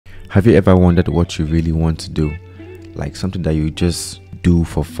Have you ever wondered what you really want to do? Like something that you just do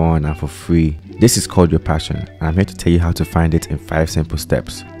for fun and for free? This is called your passion, and I'm here to tell you how to find it in 5 simple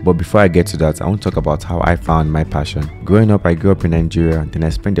steps. But before I get to that, I want to talk about how I found my passion. Growing up, I grew up in Nigeria, then I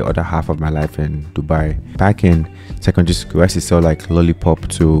spent the other half of my life in Dubai. Back in secondary school, I used to sell like lollipop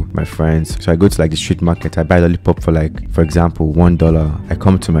to my friends. So I go to like the street market, I buy lollipop for like, for example, $1. I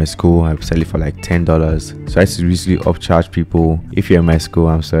come to my school, I sell it for like $10. So I used to usually upcharge people. If you're in my school,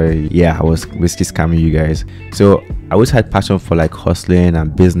 I'm sorry. Yeah, I was basically scamming you guys. So I always had passion for like hustling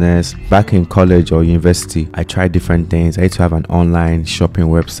and business. Back in college or university, I tried different things. I used to have an online shopping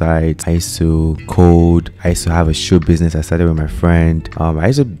website. I used to code. I used to have a shoe business I started with my friend. I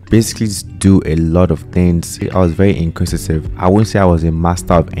used to basically just do a lot of things. I was very inquisitive. I wouldn't say I was a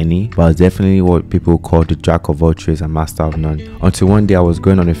master of any, but I was definitely what people call the jack of all trades and master of none. Until one day I was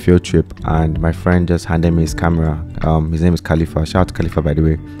going on a field trip and my friend just handed me his camera. His name is Khalifa. Shout out to Khalifa, by the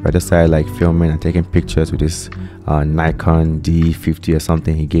way. I just started like filming and taking pictures with this Nikon D50 or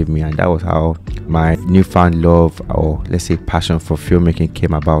something he gave me, and that was how my newfound love, or let's say passion, for filmmaking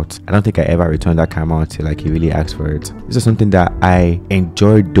came about. I don't think I ever returned that camera until like he really asked for it. This is something that I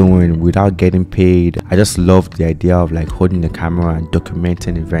enjoyed doing without getting paid. I just loved the idea of like holding the camera and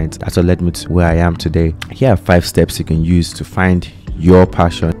documenting events. That's what led me to where I am today. Here are 5 steps you can use to find your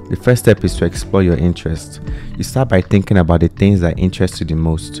passion. The first step is to explore your interests. You start by thinking about the things that interest you the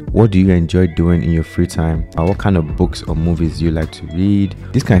most. What do you enjoy doing in your free time? Or what kind of books or movies you like to read?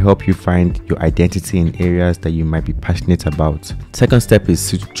 This can help you find your identity in areas that you might be passionate about. Second step is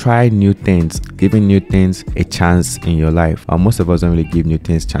to try new things, giving new things a chance in your life. Most of us don't really give new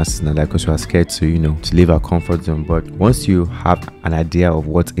things chances in our life because we are scared to, to leave our comfort zone. But once you have an idea of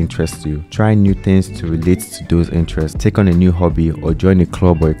what interests you, try new things to relate to those interests. Take on a new hobby or join a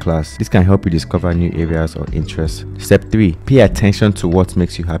club or a class. This can help you discover new areas or interests. Step 3, pay attention to what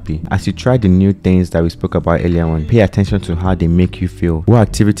makes you happy. As you try the new things that we spoke about earlier on, pay attention to how they make you feel. What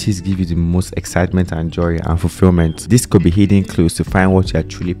activities give you the most excitement and joy and fulfillment? This could be hidden clues to find what you are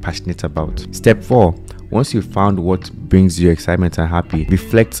truly passionate about. Step 4, once you've found what brings you excitement and happy,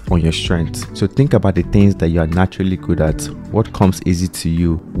 reflect on your strengths. So think about the things that you are naturally good at. What comes easy to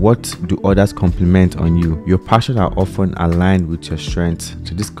you? What do others compliment on you? Your passions are often aligned with your strengths,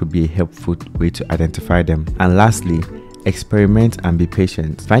 so this could be a helpful way to identify them. And lastly, experiment and be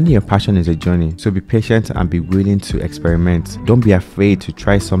patient. Finding your passion is a journey, so be patient and be willing to experiment. Don't be afraid to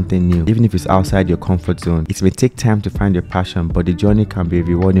try something new, even if it's outside your comfort zone. It may take time to find your passion, but the journey can be a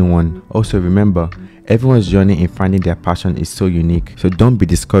rewarding one. Also remember, everyone's journey in finding their passion is so unique, so don't be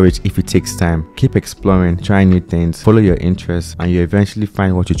discouraged if it takes time. Keep exploring, try new things, follow your interests, and you eventually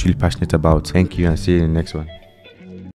find what you're truly passionate about. Thank you, and see you in the next one.